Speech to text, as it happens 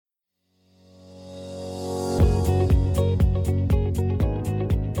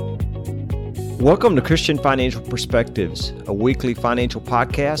Welcome to Christian Financial Perspectives, a weekly financial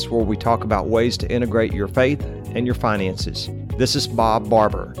podcast where we talk about ways to integrate your faith and your finances. This is Bob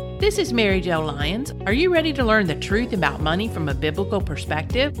Barber. This is Mary Jo Lyons. Are you ready to learn the truth about money from a biblical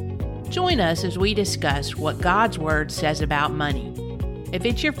perspective? Join us as we discuss what God's Word says about money. If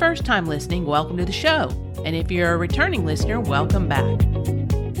it's your first time listening, welcome to the show. And if you're a returning listener, welcome back.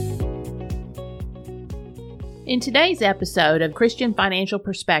 In today's episode of Christian Financial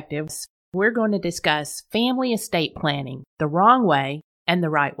Perspectives, we're going to discuss family estate planning, the wrong way and the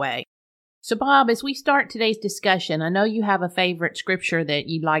right way. So Bob, as we start today's discussion, I know you have a favorite scripture that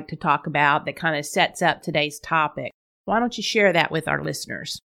you'd like to talk about that kind of sets up today's topic. Why don't you share that with our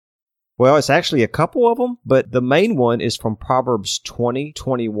listeners? Well, it's actually a couple of them, but the main one is from Proverbs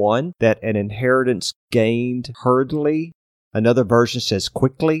 20:21, that an inheritance gained hurriedly, another version says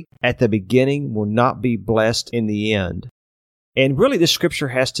quickly, at the beginning will not be blessed in the end. And really, this scripture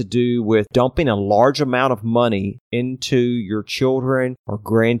has to do with dumping a large amount of money into your children or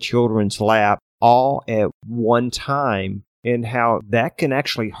grandchildren's lap all at one time, and how that can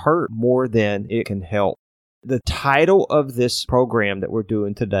actually hurt more than it can help. The title of this program that we're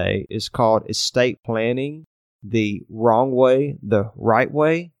doing today is called Estate Planning, the Wrong Way, the Right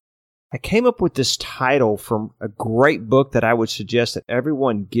Way. I came up with this title from a great book that I would suggest that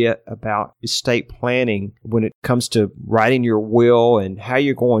everyone get about estate planning when it comes to writing your will and how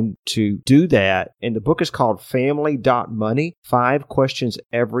you're going to do that. And the book is called Family.Money, 5 Questions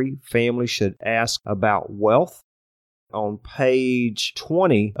Every Family Should Ask About Wealth. On page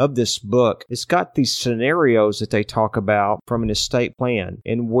 20 of this book, it's got these scenarios that they talk about from an estate plan,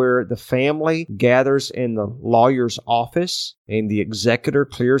 and where the family gathers in the lawyer's office and the executor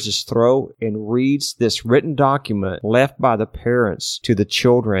clears his throat and reads this written document left by the parents to the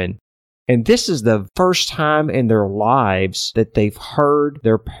children. And this is the first time in their lives that they've heard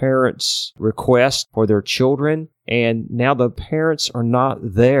their parents' request for their children, and now the parents are not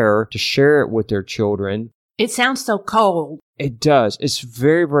there to share it with their children. It sounds so cold. It does. It's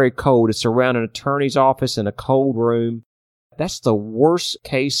very, very cold. It's around an attorney's office in a cold room. That's the worst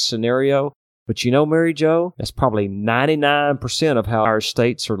case scenario. But you know, Mary Jo, that's probably 99% of how our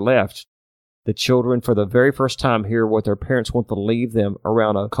estates are left. The children, for the very first time, hear what their parents want to leave them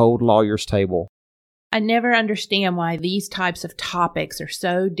around a cold lawyer's table. I never understand why these types of topics are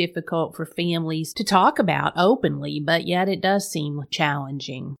so difficult for families to talk about openly, but yet it does seem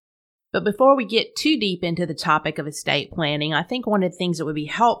challenging. But before we get too deep into the topic of estate planning, I think one of the things that would be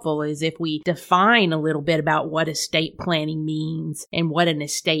helpful is if we define a little bit about what estate planning means and what an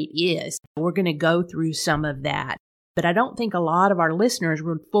estate is. We're going to go through some of that. But I don't think a lot of our listeners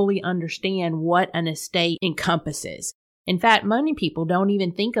would fully understand what an estate encompasses. In fact, many people don't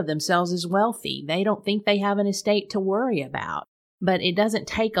even think of themselves as wealthy. They don't think they have an estate to worry about. But it doesn't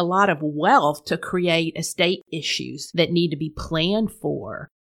take a lot of wealth to create estate issues that need to be planned for.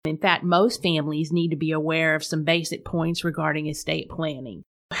 In fact, most families need to be aware of some basic points regarding estate planning.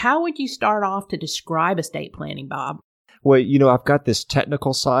 How would you start off to describe estate planning, Bob? Well, you know, I've got this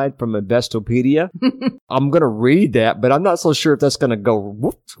technical side from Investopedia. I'm going to read that, but I'm not so sure if that's going to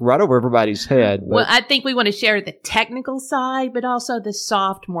go right over everybody's head. Well, I think we want to share the technical side, but also the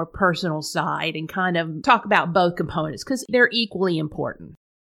soft, more personal side, and kind of talk about both components because they're equally important.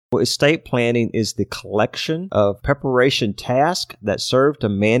 Well, estate planning is the collection of preparation tasks that serve to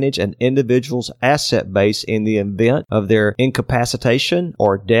manage an individual's asset base in the event of their incapacitation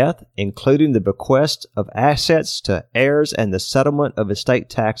or death, including the bequest of assets to heirs and the settlement of estate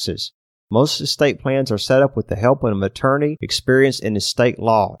taxes. Most estate plans are set up with the help of an attorney experienced in estate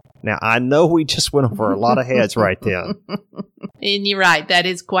law. Now, I know we just went over a lot of heads right then. And you're right, that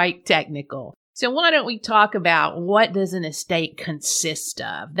is quite technical. So why don't we talk about what does an estate consist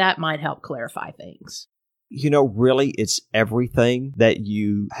of? That might help clarify things. You know, really, it's everything that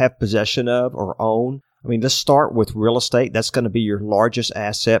you have possession of or own. I mean, let's start with real estate. That's going to be your largest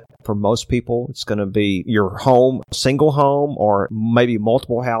asset for most people. It's going to be your home, single home, or maybe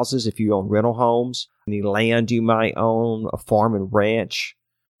multiple houses if you own rental homes. Any land you might own, a farm and ranch.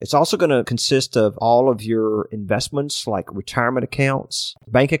 It's also going to consist of all of your investments like retirement accounts,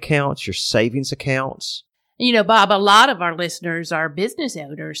 bank accounts, your savings accounts. You know, Bob, a lot of our listeners are business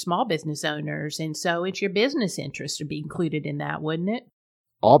owners, small business owners, and so it's your business interests to be included in that, wouldn't it?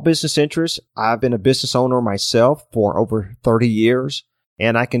 All business interests. I've been a business owner myself for over 30 years,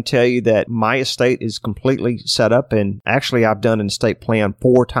 and I can tell you that my estate is completely set up, and actually I've done an estate plan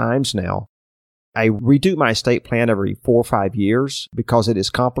 4 times now. I redo my estate plan every 4 or 5 years because it is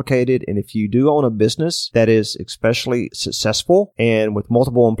complicated. And if you do own a business that is especially successful and with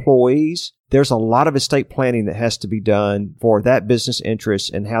multiple employees, there's a lot of estate planning that has to be done for that business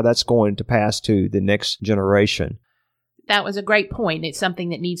interest and how that's going to pass to the next generation. That was a great point. It's something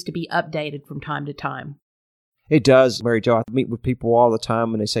that needs to be updated from time to time. It does, Mary Jo. I meet with people all the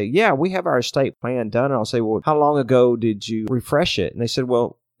time and they say, yeah, we have our estate plan done. And I'll say, well, how long ago did you refresh it? And they said,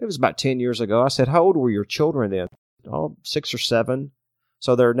 well, it was about 10 years ago. I said, how old were your children then? Oh, 6 or 7.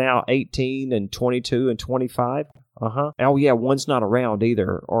 So they're now 18 and 22 and 25. Oh, yeah, one's not around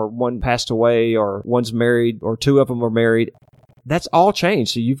either, or one passed away, or one's married, or 2 of them are married. That's all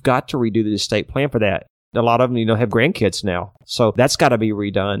changed. So you've got to redo the estate plan for that. A lot of them, have grandkids now. So that's got to be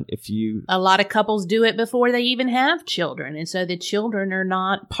redone. A lot of couples do it before they even have children. And so the children are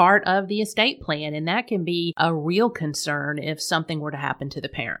not part of the estate plan. And that can be a real concern if something were to happen to the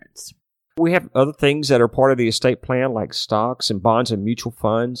parents. We have other things that are part of the estate plan, like stocks and bonds and mutual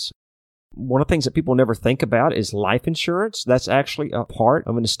funds. One of the things that people never think about is life insurance. That's actually a part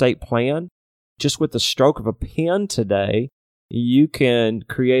of an estate plan. Just with the stroke of a pen today, you can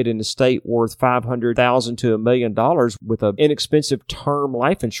create an estate worth $500,000 to $1 million with an inexpensive term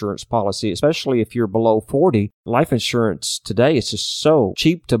life insurance policy, especially if you're below 40. Life insurance today is just so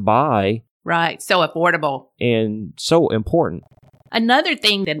cheap to buy. Right. So affordable. And so important. Another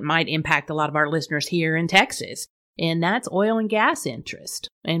thing that might impact a lot of our listeners here in Texas, and that's oil and gas interest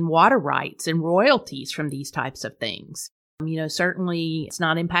and water rights and royalties from these types of things. Certainly it's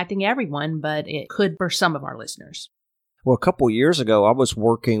not impacting everyone, but it could for some of our listeners. Well, a couple of years ago, I was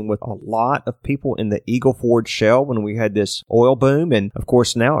working with a lot of people in the Eagle Ford Shale when we had this oil boom. And of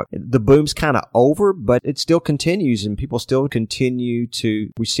course, now the boom's kind of over, but it still continues and people still continue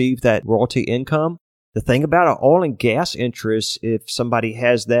to receive that royalty income. The thing about an oil and gas interest, if somebody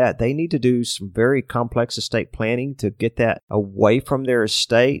has that, they need to do some very complex estate planning to get that away from their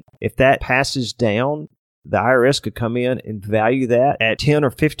estate. If that passes down, the IRS could come in and value that at $10 or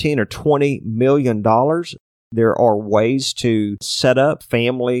 $15 or $20 million. There are ways to set up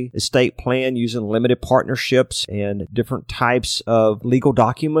family estate plan using limited partnerships and different types of legal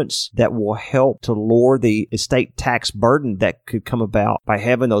documents that will help to lower the estate tax burden that could come about by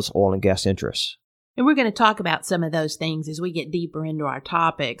having those oil and gas interests. And we're going to talk about some of those things as we get deeper into our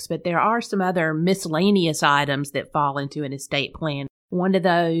topics, but there are some other miscellaneous items that fall into an estate plan. One of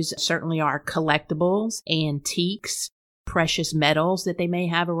those certainly are collectibles, antiques, precious metals that they may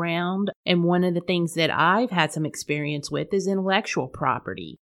have around. And one of the things that I've had some experience with is intellectual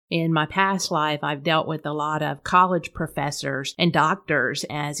property. In my past life, I've dealt with a lot of college professors and doctors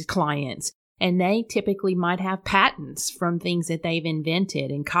as clients, and they typically might have patents from things that they've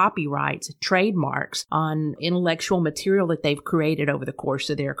invented and copyrights, trademarks on intellectual material that they've created over the course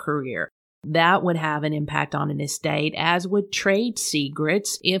of their career. That would have an impact on an estate, as would trade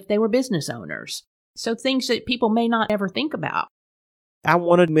secrets if they were business owners. So things that people may not ever think about. I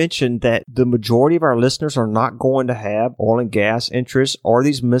want to mention that the majority of our listeners are not going to have oil and gas interests or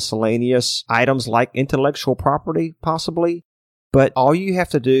these miscellaneous items like intellectual property, possibly. But all you have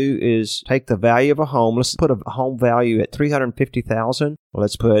to do is take the value of a home. Let's put a home value at $350,000.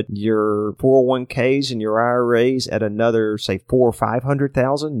 Let's put your 401ks and your IRAs at another, say, $400,000 or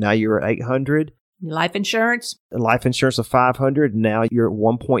 $500,000. Now you're at $800,000. Life insurance? Life insurance of $500,000. Now you're at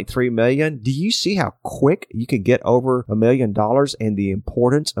 $1.3 million. Do you see how quick you can get over $1 million and the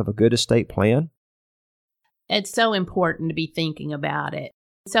importance of a good estate plan? It's so important to be thinking about it.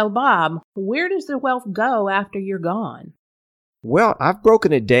 So, Bob, where does the wealth go after you're gone? Well, I've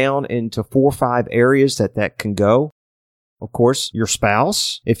broken it down into 4 or 5 areas that can go. Of course, your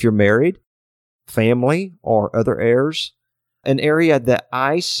spouse, if you're married, family, or other heirs. An area that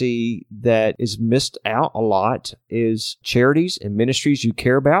I see that is missed out a lot is charities and ministries you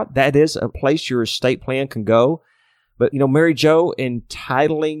care about. That is a place your estate plan can go. But, Mary Jo,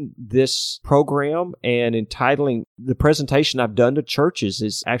 entitling this program and entitling the presentation I've done to churches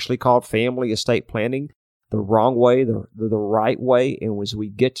is actually called Family Estate Planning. The wrong way, the right way. And as we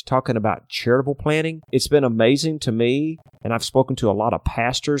get to talking about charitable planning, it's been amazing to me. And I've spoken to a lot of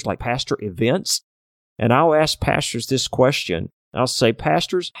pastors, like pastor events. And I'll ask pastors this question. I'll say,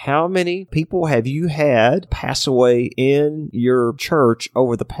 pastors, how many people have you had pass away in your church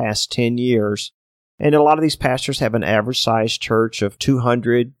over the past 10 years? And a lot of these pastors have an average size church of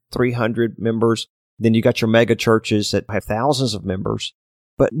 200, 300 members. Then you got your mega churches that have thousands of members.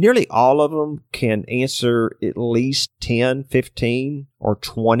 But nearly all of them can answer at least 10, 15, or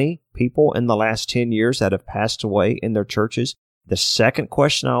 20 people in the last 10 years that have passed away in their churches. The second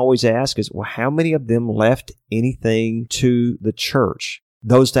question I always ask is, well, how many of them left anything to the church?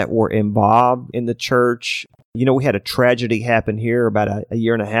 those that were involved in the church. You know, we had a tragedy happen here about a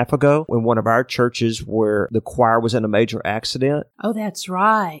year and a half ago in one of our churches where the choir was in a major accident. Oh, that's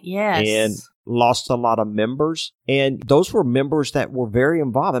right. Yes. And lost a lot of members. And those were members that were very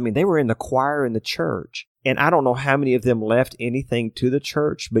involved. I mean, they were in the choir in the church. And I don't know how many of them left anything to the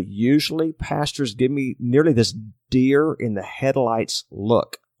church, but usually pastors give me nearly this deer in the headlights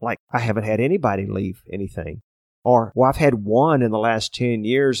look. Like, I haven't had anybody leave anything. Or, well, I've had one in the last 10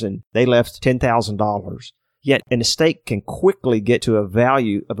 years and they left $10,000. Yet an estate can quickly get to a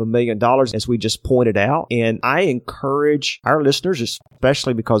value of $1 million, as we just pointed out. And I encourage our listeners,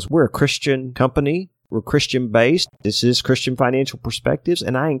 especially because we're a Christian company, we're Christian-based. This is Christian Financial Perspectives.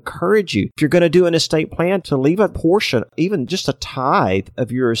 And I encourage you, if you're going to do an estate plan, to leave a portion, even just a tithe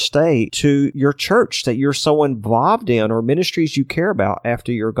of your estate to your church that you're so involved in or ministries you care about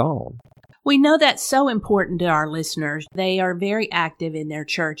after you're gone. We know that's so important to our listeners. They are very active in their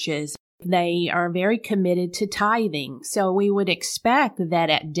churches. They are very committed to tithing. So we would expect that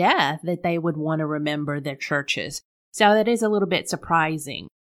at death that they would want to remember their churches. So that is a little bit surprising.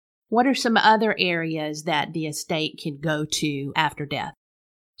 What are some other areas that the estate can go to after death?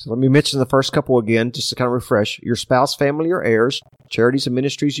 So let me mention the first couple again, just to kind of refresh. Your spouse, family, or heirs, charities and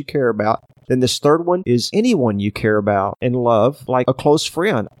ministries you care about. Then this third one is anyone you care about and love, like a close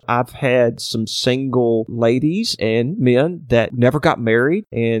friend. I've had some single ladies and men that never got married,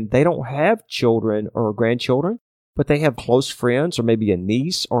 and they don't have children or grandchildren, but they have close friends or maybe a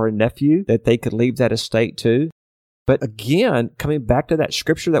niece or a nephew that they could leave that estate to. But again, coming back to that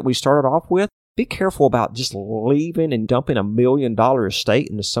scripture that we started off with, be careful about just leaving and dumping $1 million estate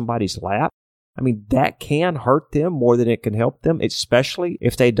into somebody's lap. I mean, that can hurt them more than it can help them, especially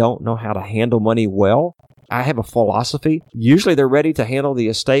if they don't know how to handle money well. I have a philosophy. Usually they're ready to handle the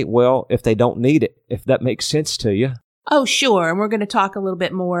estate well if they don't need it, if that makes sense to you. Oh, sure. And we're going to talk a little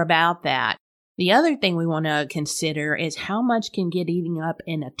bit more about that. The other thing we want to consider is how much can get eaten up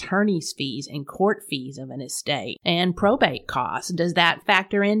in attorney's fees and court fees of an estate and probate costs. Does that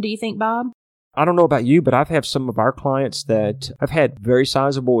factor in, do you think, Bob? I don't know about you, but I've had some of our clients that have had very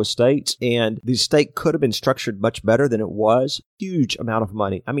sizable estates, and the estate could have been structured much better than it was. Huge amount of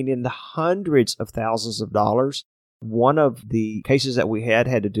money. I mean, in the hundreds of thousands of dollars. One of the cases that we had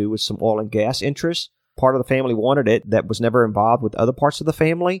to do with some oil and gas interests. Part of the family wanted it that was never involved with other parts of the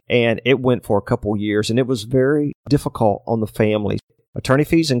family, and it went for a couple years, and it was very difficult on the family. Attorney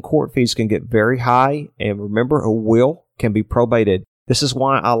fees and court fees can get very high, and remember, a will can be probated. This is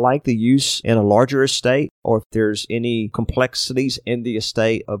why I like the use in a larger estate, or if there's any complexities in the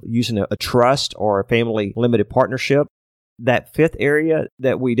estate of using a trust or a family limited partnership. That fifth area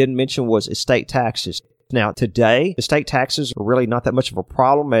that we didn't mention was estate taxes. Now, today, estate taxes are really not that much of a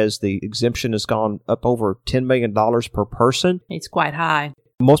problem as the exemption has gone up over $10 million per person. It's quite high.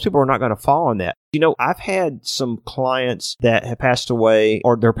 Most people are not going to fall on that. You know, I've had some clients that have passed away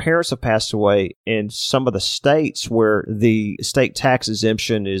or their parents have passed away in some of the states where the estate tax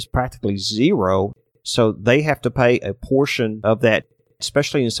exemption is practically zero. So they have to pay a portion of that,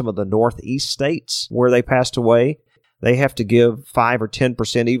 especially in some of the Northeast states where they passed away. They have to give 5 or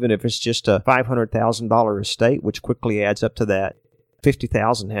 10%, even if it's just a $500,000 estate, which quickly adds up to that.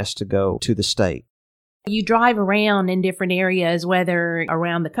 $50,000 has to go to the state. You drive around in different areas, whether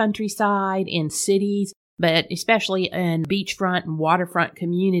around the countryside, in cities, but especially in beachfront and waterfront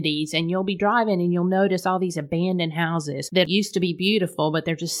communities, and you'll be driving and you'll notice all these abandoned houses that used to be beautiful, but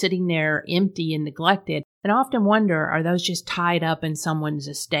they're just sitting there empty and neglected. And I often wonder, are those just tied up in someone's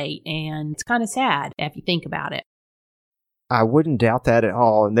estate? And it's kind of sad if you think about it. I wouldn't doubt that at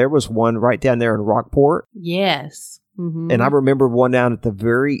all. And there was one right down there in Rockport. Yes. Mm-hmm. And I remember one down at the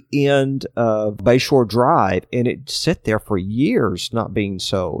very end of Bayshore Drive, and it sat there for years not being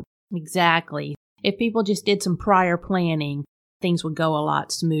sold. Exactly. If people just did some prior planning, things would go a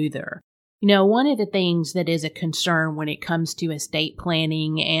lot smoother. You know, one of the things that is a concern when it comes to estate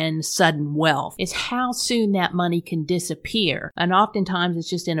planning and sudden wealth is how soon that money can disappear. And oftentimes it's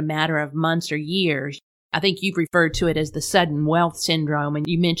just in a matter of months or years. I think you've referred to it as the sudden wealth syndrome, and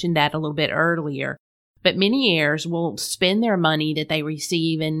you mentioned that a little bit earlier. But many heirs will spend their money that they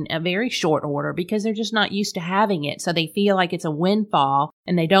receive in a very short order because they're just not used to having it. So they feel like it's a windfall,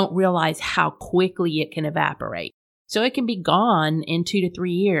 and they don't realize how quickly it can evaporate. So it can be gone in 2 to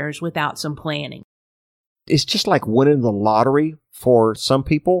 3 years without some planning. It's just like winning the lottery for some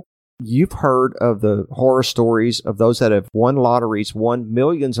people. You've heard of the horror stories of those that have won lotteries, won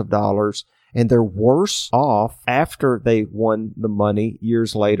millions of dollars, and they're worse off after they won the money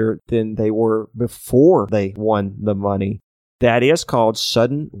years later than they were before they won the money. That is called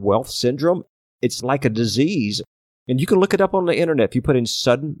sudden wealth syndrome. It's like a disease. And you can look it up on the internet. If you put in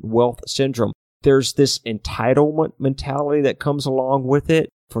sudden wealth syndrome, there's this entitlement mentality that comes along with it.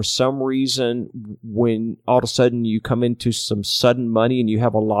 For some reason, when all of a sudden you come into some sudden money and you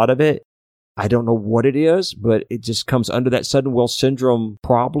have a lot of it, I don't know what it is, but it just comes under that sudden wealth syndrome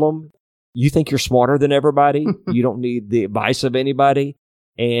problem. You think you're smarter than everybody. You don't need the advice of anybody.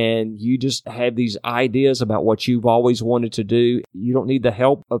 And you just have these ideas about what you've always wanted to do. You don't need the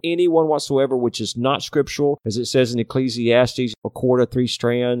help of anyone whatsoever, which is not scriptural. As it says in Ecclesiastes, a cord of 3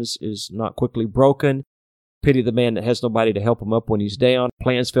 strands is not quickly broken. Pity the man that has nobody to help him up when he's down.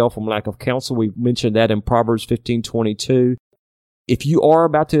 Plans fail from lack of counsel. We mentioned that in Proverbs 15:22. If you are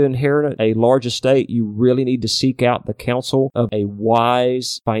about to inherit a large estate, you really need to seek out the counsel of a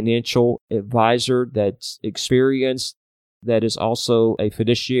wise financial advisor that's experienced, that is also a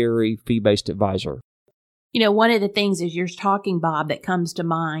fiduciary fee-based advisor. You know, one of the things as you're talking, Bob, that comes to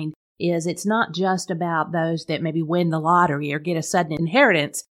mind is it's not just about those that maybe win the lottery or get a sudden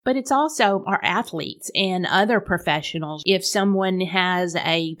inheritance, but it's also our athletes and other professionals. If someone has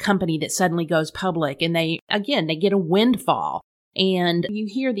a company that suddenly goes public and they get a windfall, and you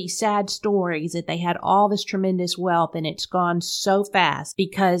hear these sad stories that they had all this tremendous wealth and it's gone so fast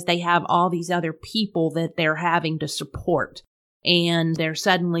because they have all these other people that they're having to support. And they're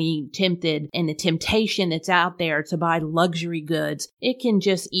suddenly tempted, and the temptation that's out there to buy luxury goods, it can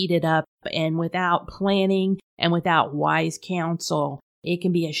just eat it up. And without planning and without wise counsel, it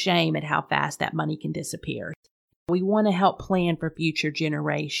can be a shame at how fast that money can disappear. We want to help plan for future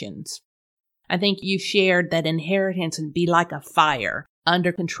generations. I think you shared that inheritance can be like a fire.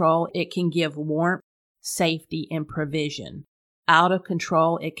 Under control, it can give warmth, safety, and provision. Out of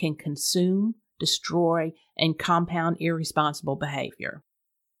control, it can consume, destroy, and compound irresponsible behavior.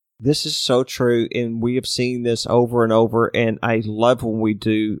 This is so true, and we have seen this over and over, and I love when we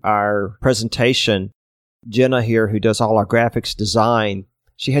do our presentation. Jenna here, who does all our graphics design,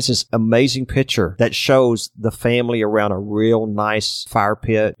 she has this amazing picture that shows the family around a real nice fire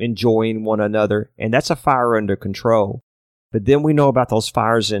pit, enjoying one another, and that's a fire under control. But then we know about those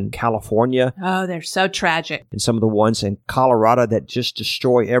fires in California. Oh, they're so tragic. And some of the ones in Colorado that just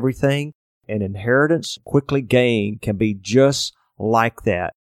destroy everything. And inheritance quickly gained can be just like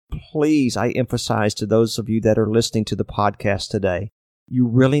that. Please, I emphasize to those of you that are listening to the podcast today, you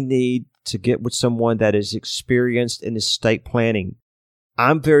really need to get with someone that is experienced in estate planning.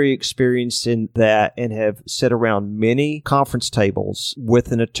 I'm very experienced in that and have sat around many conference tables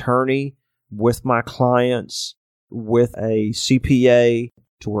with an attorney, with my clients, with a CPA,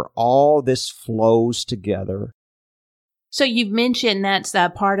 to where all this flows together. So you've mentioned that's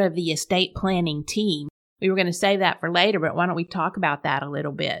part of the estate planning team. We were going to save that for later, but why don't we talk about that a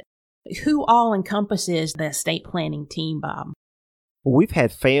little bit? Who all encompasses the estate planning team, Bob? Well, we've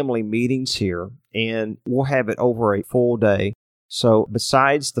had family meetings here, and we'll have it over a full day. So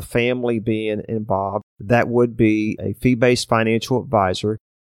besides the family being involved, that would be a fee-based financial advisor,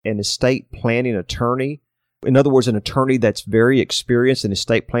 an estate planning attorney. In other words, an attorney that's very experienced in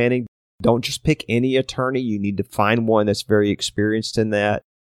estate planning. Don't just pick any attorney. You need to find one that's very experienced in that.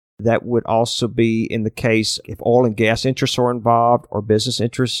 That would also be in the case if oil and gas interests are involved or business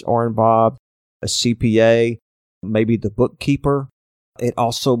interests are involved, a CPA, maybe the bookkeeper. It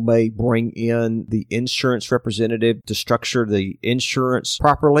also may bring in the insurance representative to structure the insurance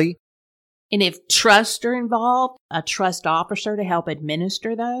properly. And if trusts are involved, a trust officer to help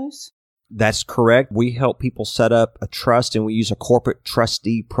administer those? That's correct. We help people set up a trust, and we use a corporate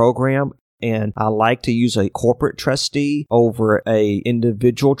trustee program. And I like to use a corporate trustee over a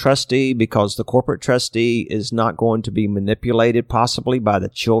individual trustee because the corporate trustee is not going to be manipulated possibly by the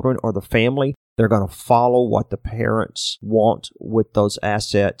children or the family. They're going to follow what the parents want with those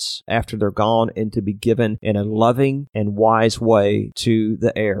assets after they're gone, and to be given in a loving and wise way to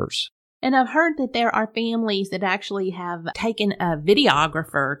the heirs. And I've heard that there are families that actually have taken a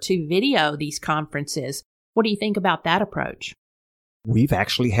videographer to video these conferences. What do you think about that approach? We've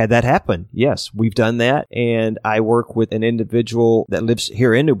actually had that happen. Yes, we've done that. And I work with an individual that lives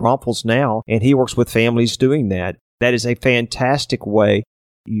here in New Braunfels now, and he works with families doing that. That is a fantastic way.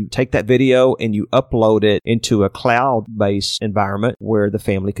 You take that video and you upload it into a cloud-based environment where the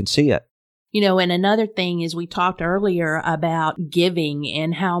family can see it. You know, and another thing is we talked earlier about giving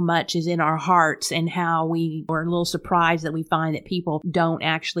and how much is in our hearts, and how we were a little surprised that we find that people don't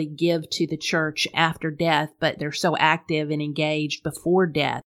actually give to the church after death, but they're so active and engaged before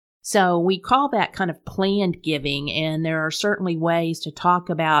death. So we call that kind of planned giving, and there are certainly ways to talk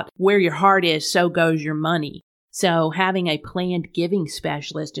about where your heart is, so goes your money. So having a planned giving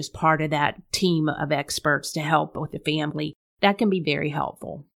specialist as part of that team of experts to help with the family, that can be very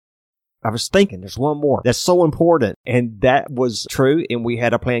helpful. I was thinking there's one more that's so important. And that was true. And we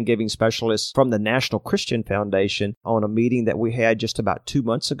had a plan giving specialist from the National Christian Foundation on a meeting that we had just about 2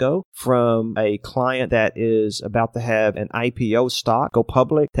 months ago from a client that is about to have an IPO stock go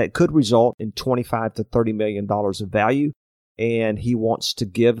public that could result in $25 to $30 million of value. And he wants to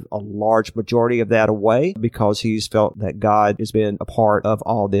give a large majority of that away because he's felt that God has been a part of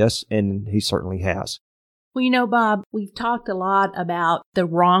all this, and he certainly has. Well, Bob, we've talked a lot about the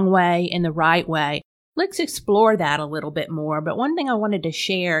wrong way and the right way. Let's explore that a little bit more. But one thing I wanted to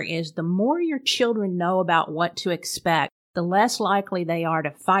share is the more your children know about what to expect, the less likely they are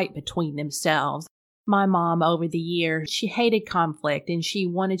to fight between themselves. My mom, over the years, she hated conflict and she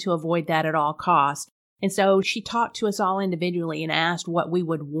wanted to avoid that at all costs. And so she talked to us all individually and asked what we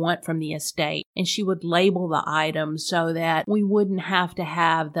would want from the estate. And she would label the items so that we wouldn't have to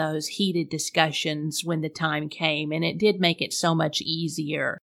have those heated discussions when the time came. And it did make it so much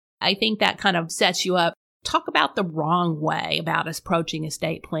easier. I think that kind of sets you up. Talk about the wrong way about approaching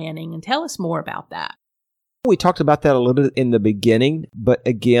estate planning and tell us more about that. We talked about that a little bit in the beginning, but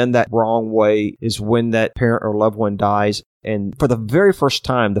again, that wrong way is when that parent or loved one dies. And for the very first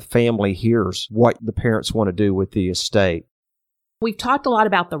time, the family hears what the parents want to do with the estate. We've talked a lot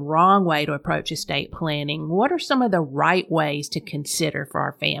about the wrong way to approach estate planning. What are some of the right ways to consider for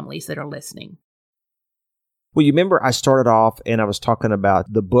our families that are listening? Well, you remember I started off and I was talking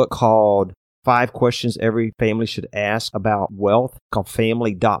about the book called 5 Questions Every Family Should Ask About Wealth, called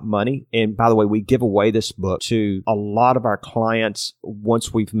Family.Money. And by the way, we give away this book to a lot of our clients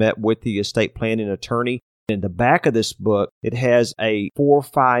once we've met with the estate planning attorney. In the back of this book, it has a 4 or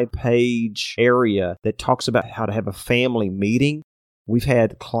 5 page area that talks about how to have a family meeting. We've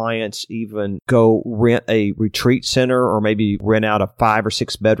had clients even go rent a retreat center or maybe rent out a 5 or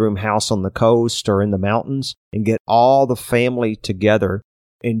 6 bedroom house on the coast or in the mountains and get all the family together.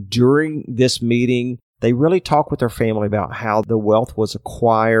 And during this meeting, they really talk with their family about how the wealth was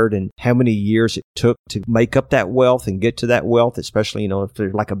acquired and how many years it took to make up that wealth and get to that wealth, especially, if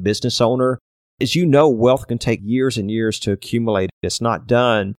they're like a business owner. As you know, wealth can take years and years to accumulate. It's not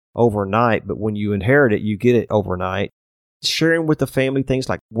done overnight, but when you inherit it, you get it overnight. Sharing with the family things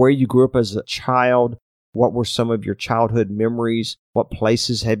like where you grew up as a child, what were some of your childhood memories, what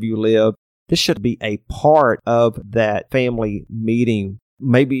places have you lived. This should be a part of that family meeting.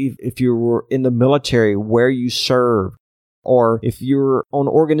 Maybe if you were in the military, where you served, or if you're on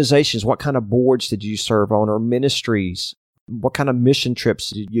organizations, what kind of boards did you serve on, or ministries, what kind of mission trips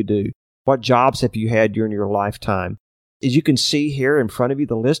did you do? What jobs have you had during your lifetime? As you can see here in front of you,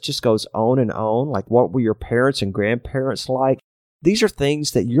 the list just goes on and on. Like, what were your parents and grandparents like? These are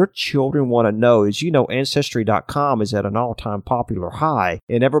things that your children want to know. As you know, Ancestry.com is at an all-time popular high,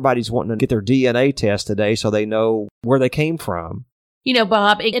 and everybody's wanting to get their DNA test today so they know where they came from.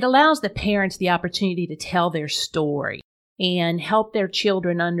 Bob, it allows the parents the opportunity to tell their story and help their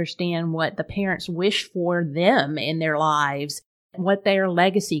children understand what the parents wish for them in their lives, what their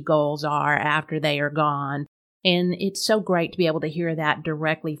legacy goals are after they are gone. And it's so great to be able to hear that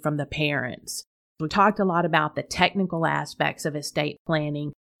directly from the parents. We talked a lot about the technical aspects of estate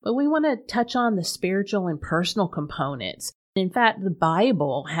planning, but we want to touch on the spiritual and personal components. In fact, the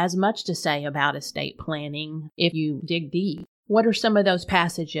Bible has much to say about estate planning if you dig deep. What are some of those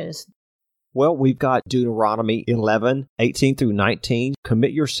passages? Well, we've got Deuteronomy 11:18 through 19.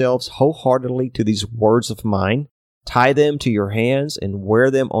 Commit yourselves wholeheartedly to these words of mine. Tie them to your hands and wear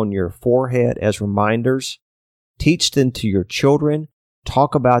them on your forehead as reminders. Teach them to your children.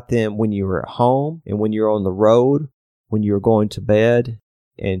 Talk about them when you're at home and when you're on the road, when you're going to bed,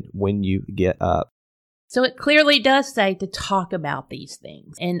 and when you get up. So it clearly does say to talk about these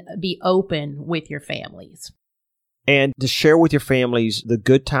things and be open with your families. And to share with your families the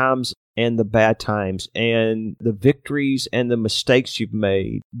good times and the bad times and the victories and the mistakes you've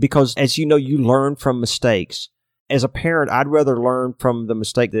made. Because as you know, you learn from mistakes. As a parent, I'd rather learn from the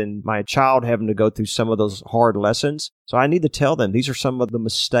mistake than my child having to go through some of those hard lessons. So I need to tell them these are some of the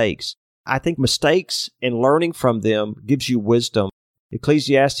mistakes. I think mistakes and learning from them gives you wisdom.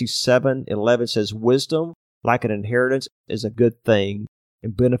 Ecclesiastes 7:11 says, wisdom, like an inheritance, is a good thing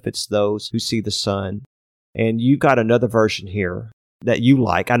and benefits those who see the sun. And you've got another version here that you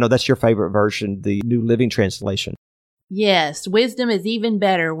like. I know that's your favorite version, the New Living Translation. Yes, wisdom is even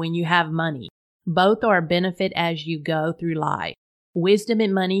better when you have money. Both are a benefit as you go through life. Wisdom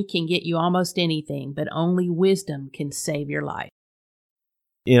and money can get you almost anything, but only wisdom can save your life.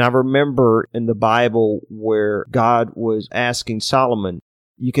 And I remember in the Bible where God was asking Solomon,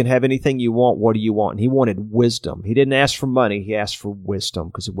 you can have anything you want. What do you want? And he wanted wisdom. He didn't ask for money. He asked for wisdom.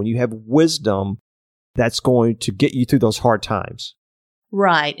 Because when you have wisdom, that's going to get you through those hard times.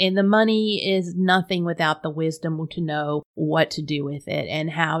 Right. And the money is nothing without the wisdom to know what to do with it and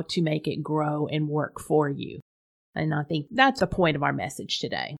how to make it grow and work for you. And I think that's the point of our message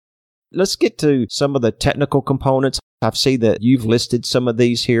today. Let's get to some of the technical components. I've seen that you've listed some of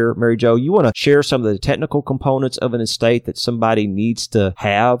these here, Mary Jo. You want to share some of the technical components of an estate that somebody needs to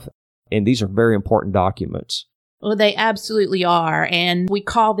have? And these are very important documents. Well, they absolutely are. And we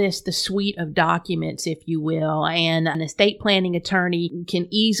call this the suite of documents, if you will. And an estate planning attorney can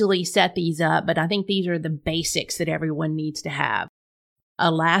easily set these up, but I think these are the basics that everyone needs to have. A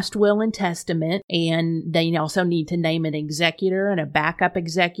last will and testament, and they also need to name an executor and a backup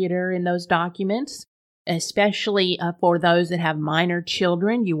executor in those documents. Especially for those that have minor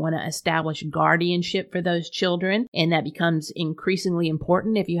children, you want to establish guardianship for those children, and that becomes increasingly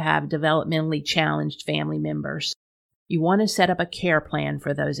important if you have developmentally challenged family members. You want to set up a care plan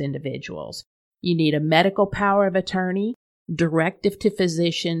for those individuals. You need a medical power of attorney, directive to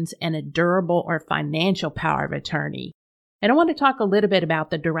physicians, and a durable or financial power of attorney. And I want to talk a little bit about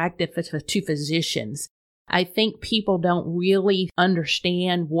the directive to physicians. I think people don't really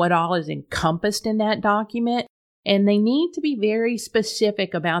understand what all is encompassed in that document, and they need to be very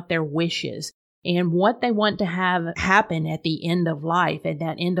specific about their wishes and what they want to have happen at the end of life, at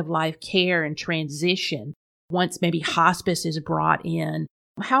that end of life care and transition. Once maybe hospice is brought in,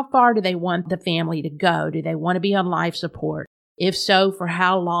 how far do they want the family to go? Do they want to be on life support? If so, for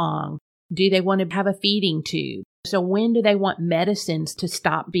how long? Do they want to have a feeding tube? So when do they want medicines to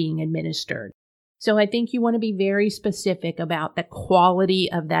stop being administered? So I think you want to be very specific about the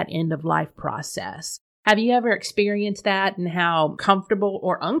quality of that end-of-life process. Have you ever experienced that and how comfortable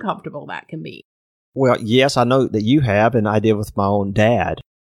or uncomfortable that can be? Well, yes, I know that you have, and I did with my own dad.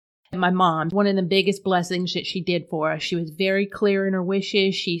 My mom, one of the biggest blessings that she did for us, she was very clear in her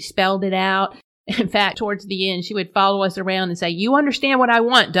wishes. She spelled it out. In fact, towards the end, she would follow us around and say, "You understand what I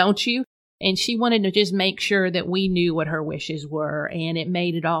want, don't you?" And she wanted to just make sure that we knew what her wishes were, and it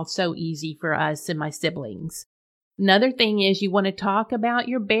made it all so easy for us and my siblings. Another thing is you want to talk about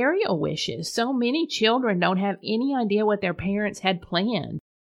your burial wishes. So many children don't have any idea what their parents had planned.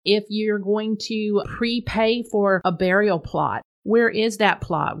 If you're going to prepay for a burial plot, where is that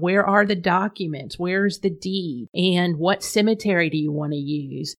plot? Where are the documents? Where's the deed? And what cemetery do you want to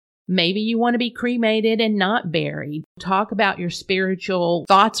use? Maybe you want to be cremated and not buried. Talk about your spiritual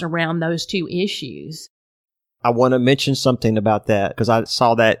thoughts around those two issues. I want to mention something about that because I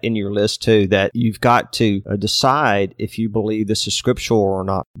saw that in your list too, that you've got to decide if you believe this is scriptural or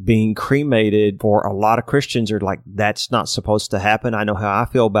not. Being cremated, for a lot of Christians, are like, that's not supposed to happen. I know how I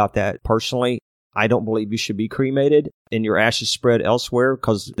feel about that personally. I don't believe you should be cremated and your ashes spread elsewhere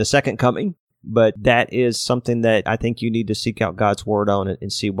because the second coming. But that is something that I think you need to seek out God's word on it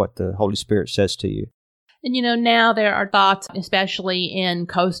and see what the Holy Spirit says to you. And now there are thoughts, especially in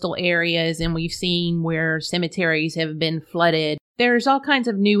coastal areas, and we've seen where cemeteries have been flooded. There's all kinds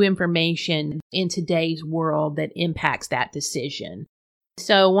of new information in today's world that impacts that decision.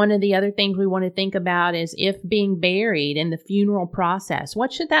 So one of the other things we want to think about is if being buried in the funeral process,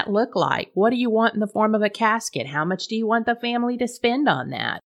 what should that look like? What do you want in the form of a casket? How much do you want the family to spend on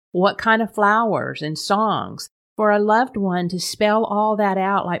that? What kind of flowers and songs? For a loved one to spell all that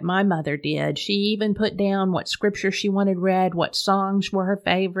out like my mother did. She even put down what scripture she wanted read, what songs were her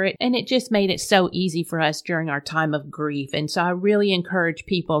favorite, and it just made it so easy for us during our time of grief. And so I really encourage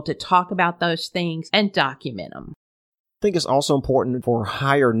people to talk about those things and document them. I think it's also important for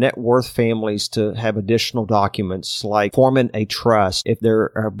higher net worth families to have additional documents like forming a trust. If they're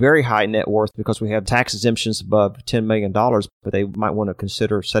a very high net worth, because we have tax exemptions above $10 million, but they might want to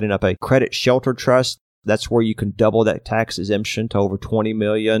consider setting up a credit shelter trust. That's where you can double that tax exemption to over $20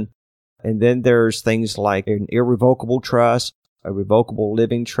 million. And then there's things like an irrevocable trust, a revocable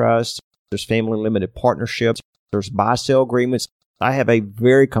living trust. There's family limited partnerships. There's buy-sell agreements. I have a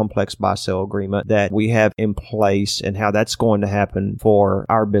very complex buy-sell agreement that we have in place and how that's going to happen for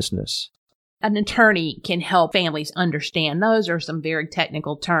our business. An attorney can help families understand. Those are some very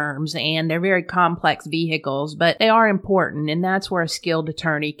technical terms, and they're very complex vehicles, but they are important, and that's where a skilled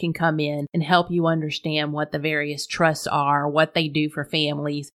attorney can come in and help you understand what the various trusts are, what they do for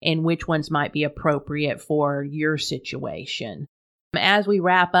families, and which ones might be appropriate for your situation. As we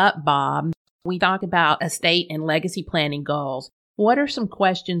wrap up, Bob, we talk about estate and legacy planning goals. What are some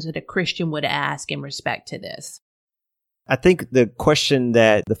questions that a Christian would ask in respect to this? I think the question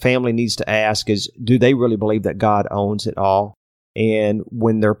that the family needs to ask is, do they really believe that God owns it all? And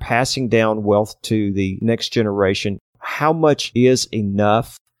when they're passing down wealth to the next generation, how much is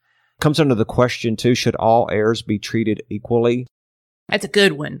enough? Comes under the question, too, should all heirs be treated equally? That's a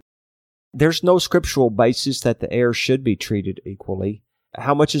good one. There's no scriptural basis that the heirs should be treated equally.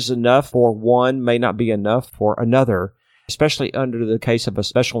 How much is enough for one may not be enough for another, especially under the case of a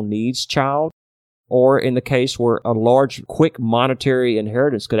special needs child, or in the case where a large, quick monetary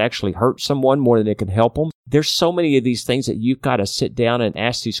inheritance could actually hurt someone more than it can help them. There's so many of these things that you've got to sit down and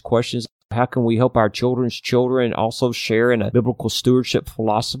ask these questions. How can we help our children's children also share in a biblical stewardship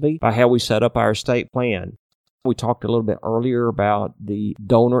philosophy by how we set up our estate plan? We talked a little bit earlier about the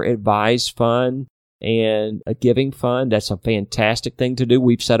donor advised fund and a giving fund. That's a fantastic thing to do.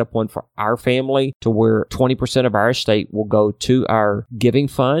 We've set up one for our family to where 20% of our estate will go to our giving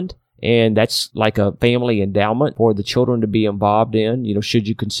fund. And that's like a family endowment for the children to be involved in. Should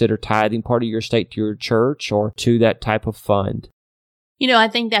you consider tithing part of your estate to your church or to that type of fund? I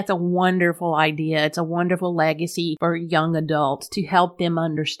think that's a wonderful idea. It's a wonderful legacy for young adults to help them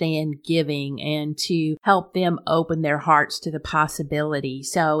understand giving and to help them open their hearts to the possibility.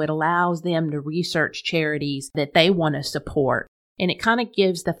 So it allows them to research charities that they want to support. And it kind of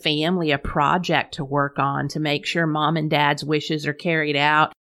gives the family a project to work on to make sure mom and dad's wishes are carried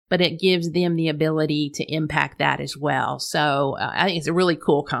out, but it gives them the ability to impact that as well. So I think it's a really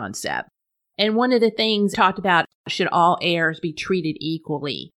cool concept. And one of the things talked about, should all heirs be treated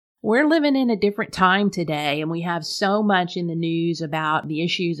equally? We're living in a different time today, and we have so much in the news about the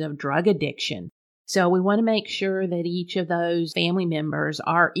issues of drug addiction. So we want to make sure that each of those family members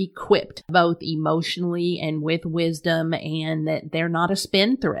are equipped both emotionally and with wisdom, and that they're not a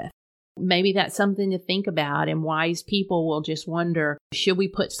spendthrift. Maybe that's something to think about, and wise people will just wonder, should we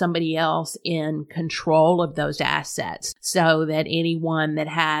put somebody else in control of those assets so that anyone that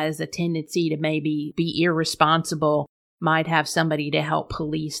has a tendency to maybe be irresponsible might have somebody to help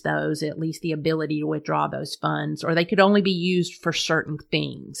police those, at least the ability to withdraw those funds, or they could only be used for certain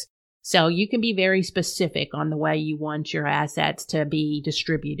things. So you can be very specific on the way you want your assets to be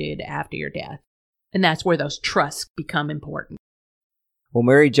distributed after your death. And that's where those trusts become important. Well,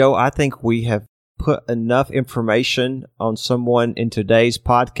 Mary Jo, I think we have put enough information on someone in today's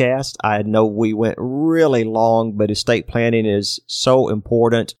podcast. I know we went really long, but estate planning is so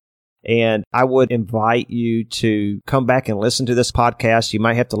important. And I would invite you to come back and listen to this podcast. You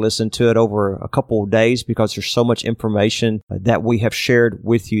might have to listen to it over a couple of days because there's so much information that we have shared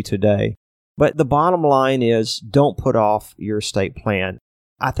with you today. But the bottom line is, don't put off your estate plan.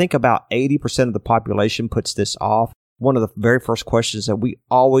 I think about 80% of the population puts this off. One of the very first questions that we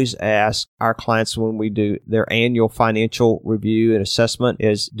always ask our clients when we do their annual financial review and assessment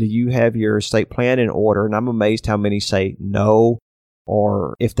is, do you have your estate plan in order? And I'm amazed how many say no.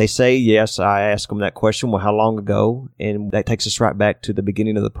 Or if they say yes, I ask them that question, well, how long ago? And that takes us right back to the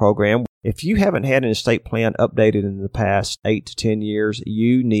beginning of the program. If you haven't had an estate plan updated in the past 8 to 10 years,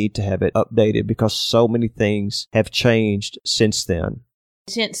 you need to have it updated because so many things have changed since then.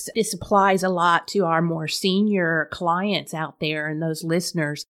 Since this applies a lot to our more senior clients out there and those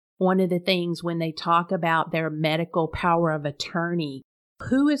listeners, one of the things when they talk about their medical power of attorney,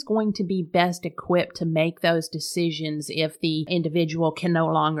 who is going to be best equipped to make those decisions if the individual can no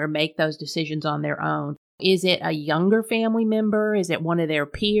longer make those decisions on their own? Is it a younger family member? Is it one of their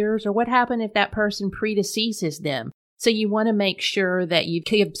peers? Or what happens if that person predeceases them? So you want to make sure that you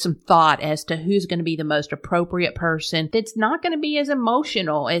give some thought as to who's going to be the most appropriate person that's not going to be as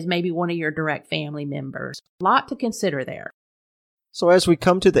emotional as maybe one of your direct family members. A lot to consider there. So as we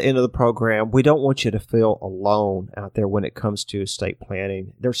come to the end of the program, we don't want you to feel alone out there when it comes to estate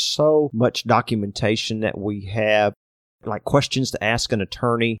planning. There's so much documentation that we have, like questions to ask an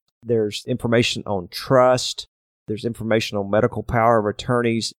attorney. There's information on trust. There's information on medical power of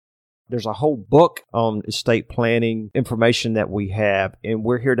attorneys. There's a whole book on estate planning information that we have, and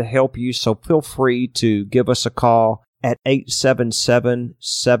we're here to help you. So feel free to give us a call at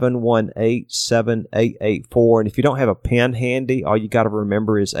 877-718-7884. And if you don't have a pen handy, all you got to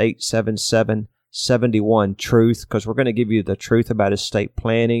remember is 877-71-TRUTH, because we're going to give you the truth about estate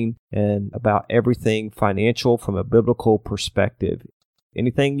planning and about everything financial from a biblical perspective.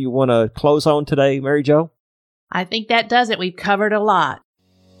 Anything you want to close on today, Mary Jo? I think that does it. We've covered a lot.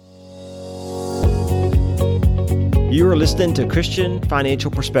 You are listening to Christian Financial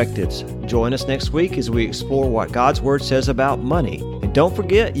Perspectives. Join us next week as we explore what God's Word says about money. And don't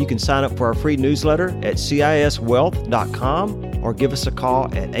forget, you can sign up for our free newsletter at CISwealth.com or give us a call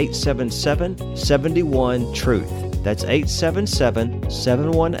at 877-71-TRUTH. That's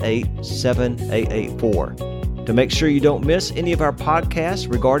 877-718-7884. To make sure you don't miss any of our podcasts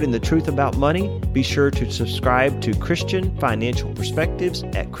regarding the truth about money, be sure to subscribe to Christian Financial Perspectives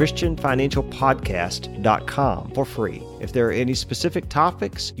at ChristianFinancialPodcast.com for free. If there are any specific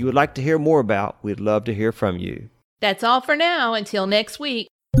topics you would like to hear more about, we'd love to hear from you. That's all for now. Until next week.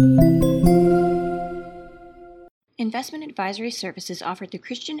 Investment advisory services offered through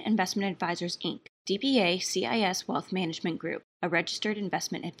Christian Investment Advisors, Inc., DBA CIS Wealth Management Group, a registered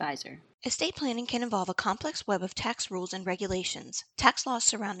investment advisor. Estate planning can involve a complex web of tax rules and regulations. Tax laws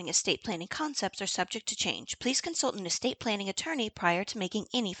surrounding estate planning concepts are subject to change. Please consult an estate planning attorney prior to making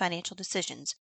any financial decisions.